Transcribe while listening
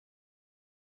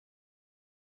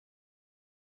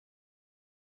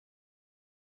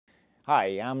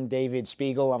Hi, I'm David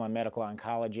Spigel. I'm a medical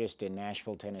oncologist in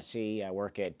Nashville, Tennessee. I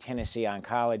work at Tennessee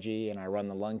Oncology and I run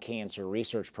the lung cancer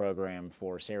research program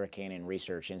for Sarah Cannon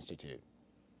Research Institute.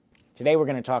 Today we're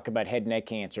going to talk about head and neck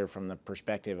cancer from the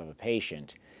perspective of a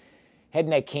patient. Head and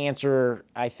neck cancer,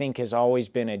 I think, has always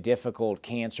been a difficult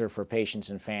cancer for patients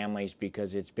and families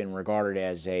because it's been regarded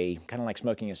as a, kind of like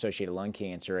smoking-associated lung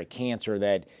cancer, a cancer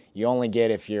that you only get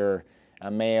if you're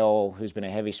a male who's been a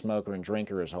heavy smoker and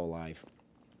drinker his whole life.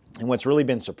 And what's really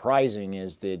been surprising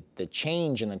is the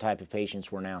change in the type of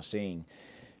patients we're now seeing.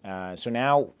 So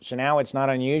now it's not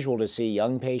unusual to see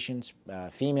young patients,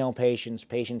 female patients,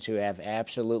 patients who have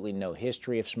absolutely no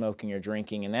history of smoking or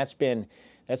drinking, and that's been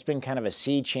kind of a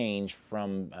sea change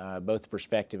from both the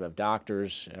perspective of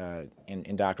doctors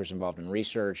and doctors involved in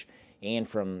research, and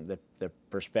from the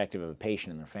perspective of a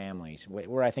patient and their families,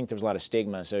 where I think there's a lot of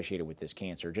stigma associated with this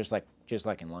cancer, just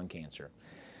like in lung cancer.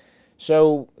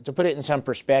 So to put it in some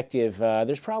perspective,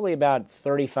 there's probably about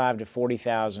 35 to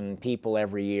 40,000 people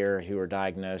every year who are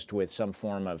diagnosed with some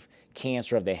form of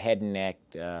cancer of the head and neck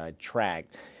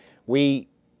tract. We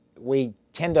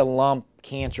tend to lump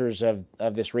cancers of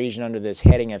this region under this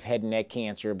heading of head and neck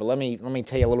cancer, but let me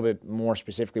tell you a little bit more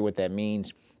specifically what that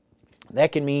means.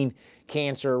 That can mean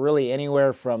cancer really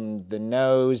anywhere from the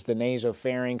nose, the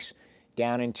nasopharynx,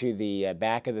 down into the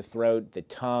back of the throat, the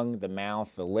tongue, the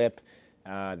mouth, the lip,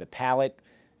 the palate,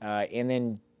 and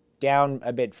then down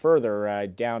a bit further,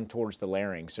 down towards the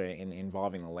larynx,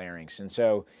 involving the larynx. And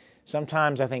so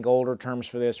sometimes I think older terms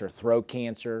for this are throat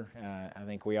cancer. I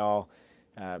think we all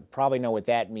probably know what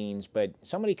that means, but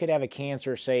somebody could have a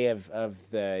cancer, say, of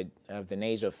the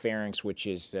nasopharynx, which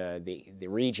is the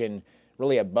region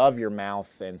really above your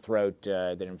mouth and throat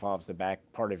that involves the back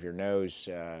part of your nose,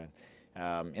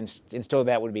 and still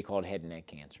that would be called head and neck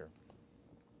cancer.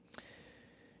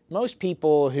 Most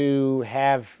people who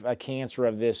have a cancer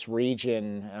of this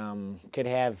region could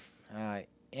have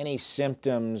any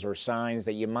symptoms or signs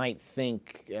that you might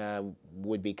think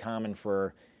would be common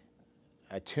for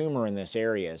a tumor in this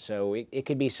area. So it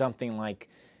could be something like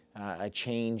a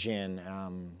change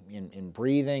in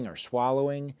breathing or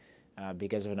swallowing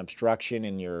because of an obstruction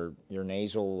in your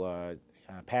nasal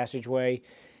passageway.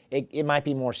 It might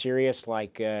be more serious,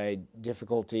 like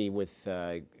difficulty with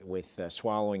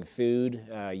swallowing food.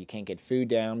 You can't get food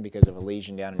down because of a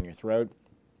lesion down in your throat.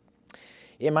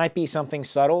 It might be something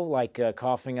subtle, like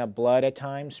coughing up blood at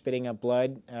times, spitting up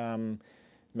blood.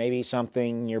 Maybe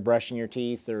something you're brushing your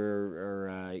teeth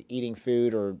or eating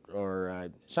food, or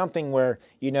something where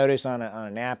you notice on a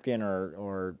napkin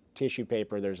or tissue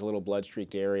paper there's a little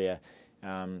blood-streaked area.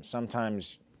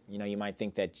 Sometimes you might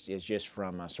think that is just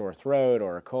from a sore throat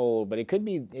or a cold, but it could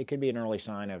be an early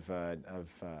sign of a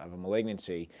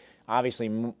malignancy. Obviously,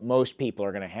 most people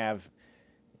are going to have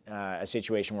a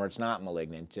situation where it's not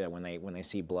malignant when they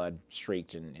see blood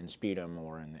streaked in sputum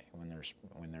or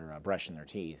when they're brushing their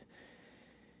teeth.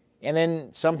 And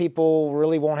then some people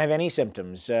really won't have any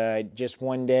symptoms. Just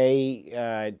one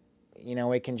day,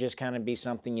 it can just kind of be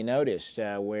something you noticed,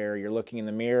 where you're looking in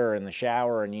the mirror in the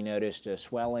shower and you noticed a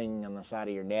swelling on the side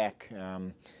of your neck.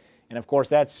 And of course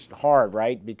that's hard,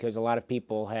 right? Because a lot of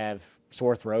people have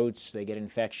sore throats, they get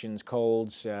infections,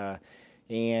 colds,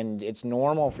 and it's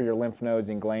normal for your lymph nodes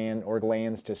and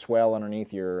glands to swell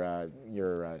underneath your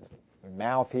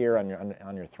mouth here,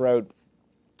 on your throat.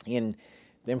 And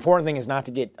the important thing is not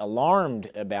to get alarmed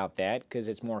about that, because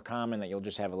it's more common that you'll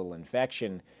just have a little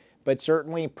infection. But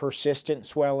certainly persistent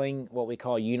swelling, what we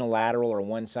call unilateral or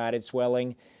one-sided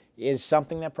swelling, is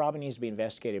something that probably needs to be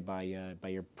investigated by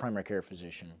your primary care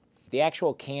physician. The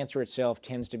actual cancer itself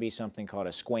tends to be something called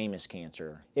a squamous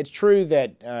cancer. It's true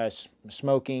that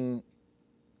smoking,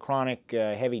 chronic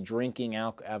heavy drinking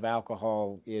of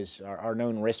alcohol are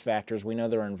known risk factors. We know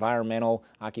there are environmental,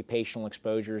 occupational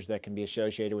exposures that can be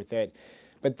associated with that.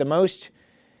 But the most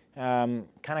kind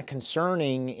of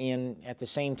concerning, and at the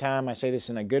same time, I say this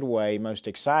in a good way, most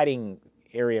exciting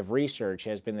area of research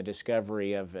has been the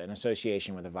discovery of an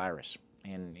association with a virus.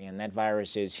 And that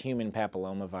virus is human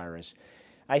papillomavirus.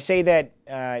 I say that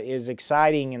is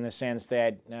exciting in the sense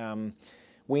that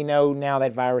we know now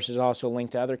that virus is also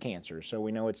linked to other cancers. So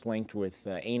we know it's linked with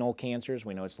anal cancers,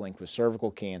 we know it's linked with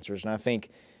cervical cancers, and I think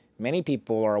many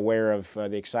people are aware of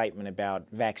the excitement about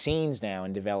vaccines now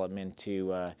in development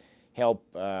to help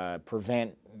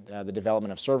prevent the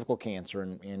development of cervical cancer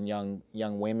in young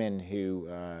women who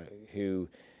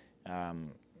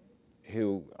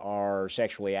are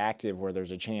sexually active, where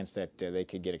there's a chance that they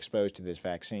could get exposed to this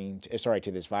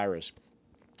to this virus.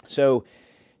 So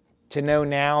to know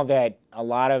now that a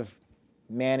lot of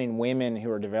men and women who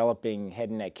are developing head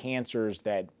and neck cancers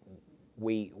that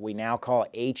we now call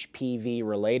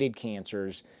HPV-related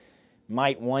cancers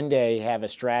might one day have a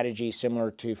strategy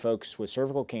similar to folks with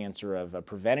cervical cancer of a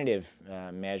preventative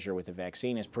measure with a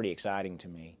vaccine is pretty exciting to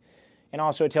me. And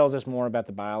also it tells us more about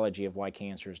the biology of why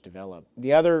cancers develop.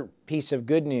 The other piece of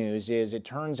good news is it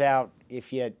turns out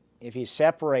if you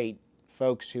separate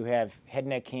folks who have head and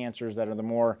neck cancers that are the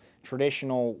more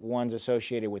traditional ones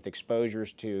associated with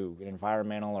exposures to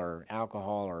environmental or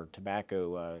alcohol or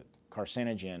tobacco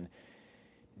carcinogen,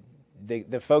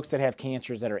 the folks that have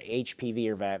cancers that are HPV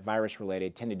or virus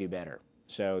related tend to do better.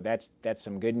 So that's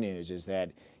some good news, is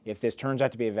that if this turns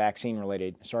out to be a virus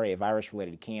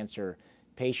related cancer,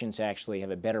 patients actually have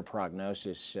a better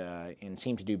prognosis and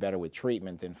seem to do better with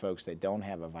treatment than folks that don't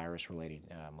have a virus related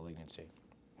malignancy.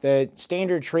 The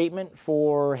standard treatment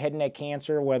for head and neck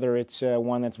cancer, whether it's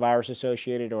one that's virus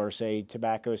associated or say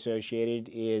tobacco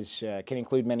associated, can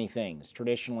include many things.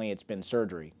 Traditionally it's been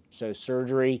surgery. So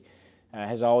surgery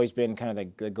has always been kind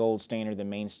of the gold standard, the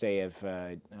mainstay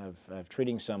of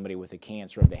treating somebody with a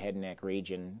cancer of the head and neck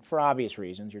region for obvious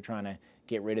reasons. You're trying to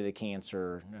get rid of the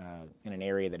cancer in an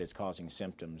area that is causing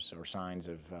symptoms or signs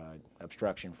of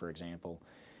obstruction, for example.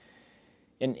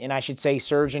 And I should say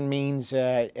surgeon means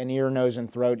an ear, nose,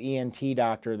 and throat ENT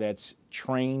doctor that's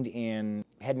trained in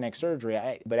head and neck surgery,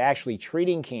 but actually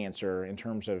treating cancer in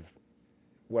terms of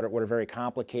what are very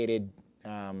complicated,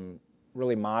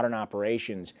 really modern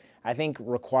operations, I think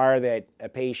require that a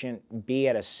patient be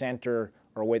at a center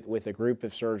or with a group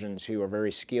of surgeons who are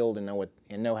very skilled and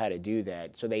know how to do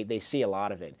that. So they see a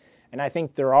lot of it. And I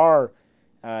think there are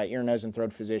ear, nose, and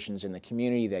throat physicians in the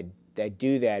community that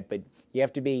do that, but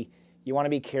you want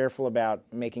to be careful about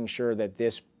making sure that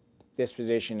this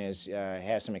physician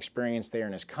has some experience there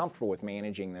and is comfortable with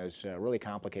managing those really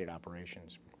complicated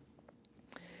operations.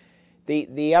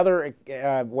 The other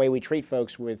way we treat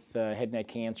folks with head and neck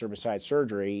cancer besides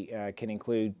surgery can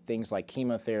include things like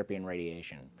chemotherapy and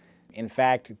radiation. In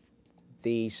fact,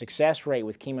 the success rate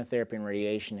with chemotherapy and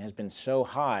radiation has been so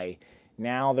high,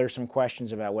 now there's some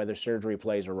questions about whether surgery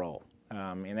plays a role.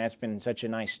 And that's been such a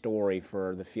nice story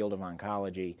for the field of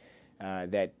oncology,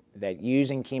 that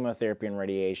using chemotherapy and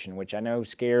radiation, which I know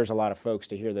scares a lot of folks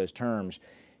to hear those terms,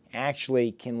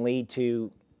 actually can lead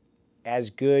to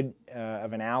as good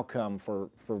of an outcome for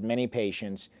many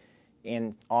patients,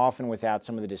 and often without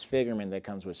some of the disfigurement that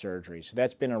comes with surgery. So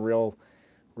that's been a real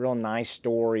nice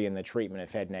story in the treatment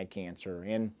of head and neck cancer.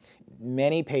 And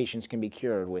many patients can be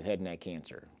cured with head and neck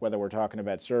cancer, whether we're talking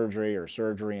about surgery or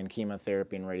surgery and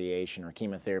chemotherapy and radiation or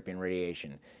chemotherapy and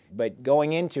radiation. But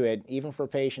going into it, even for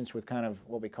patients with kind of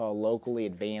what we call locally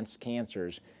advanced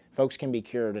cancers, folks can be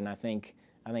cured, and I think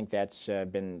that's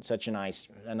been such a nice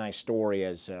story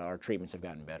as our treatments have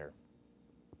gotten better.